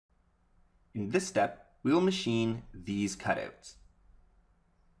In this step, we will machine these cutouts.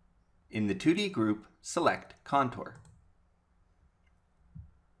 In the 2D group, select Contour.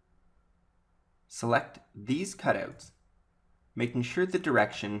 Select these cutouts, making sure the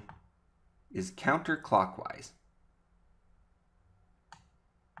direction is counterclockwise.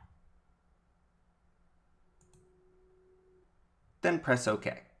 Then press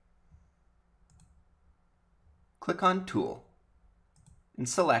OK. Click on Tool and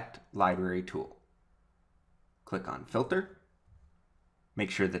select Library Tool. Click on Filter.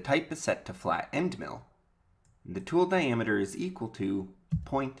 Make sure the type is set to flat endmill and the tool diameter is equal to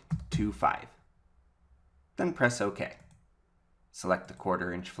 0.25. Then press OK. Select the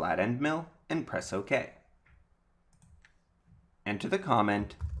 1/4 inch flat endmill and press OK. Enter the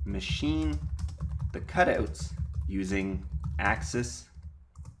comment, machine the cutouts using axis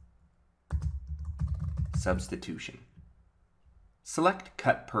substitution. Select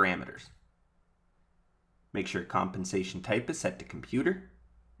cut parameters. Make sure compensation type is set to computer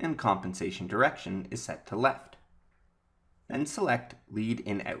and compensation direction is set to left. Then select lead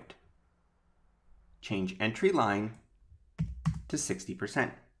in out. Change entry line to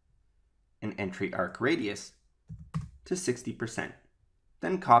 60% and entry arc radius to 60%.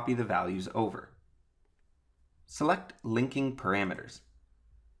 Then copy the values over. Select linking parameters.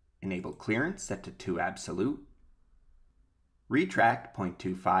 Enable clearance set to 2 absolute. Retract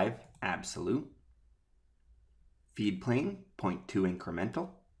 0.25 absolute. Feed plane 0.2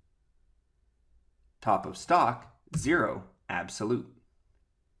 incremental. Top of stock 0 absolute.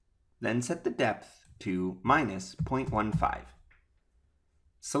 Then set the depth to -0.15.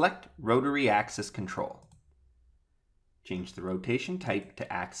 Select rotary axis control. Change the rotation type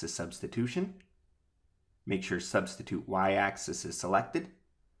to axis substitution. Make sure substitute y-axis is selected.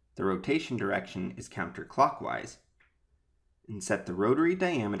 The rotation direction is counterclockwise. And set the rotary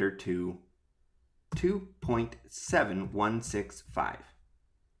diameter to 2.7165.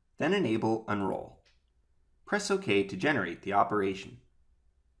 Then enable Unroll. Press OK to generate the operation.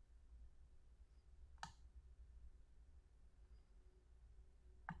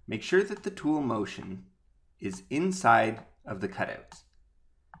 Make sure that the tool motion is inside of the cutouts.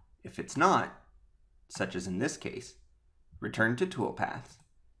 If it's not, such as in this case, return to Toolpaths.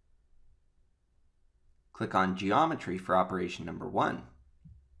 Click on Geometry for operation number 1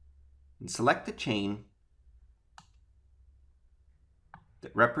 and select the chain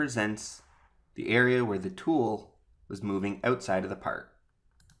that represents the area where the tool was moving outside of the part.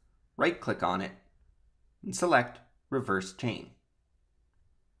 Right-click on it and select Reverse Chain.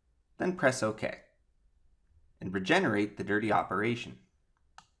 Then press OK and regenerate the dirty operation.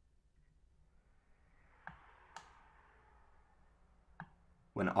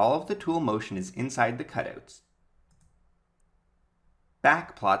 When all of the tool motion is inside the cutouts,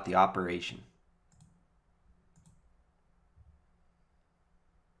 backplot the operation.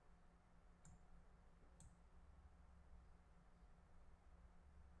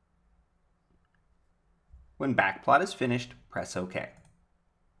 When backplot is finished, press OK.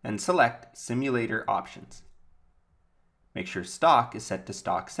 And select Simulator Options. Make sure Stock is set to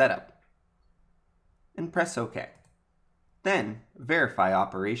Stock Setup. And press OK. Then verify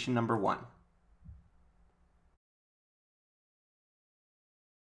operation number 1.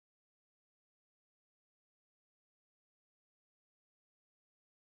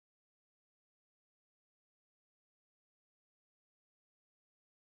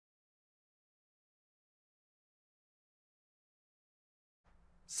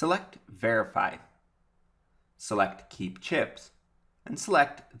 Select Verify. Select Keep Chips and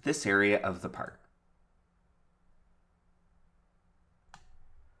select this area of the part.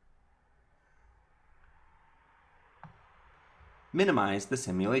 Minimize the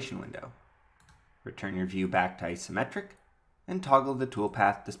simulation window. Return your view back to isometric and toggle the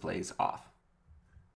toolpath displays off.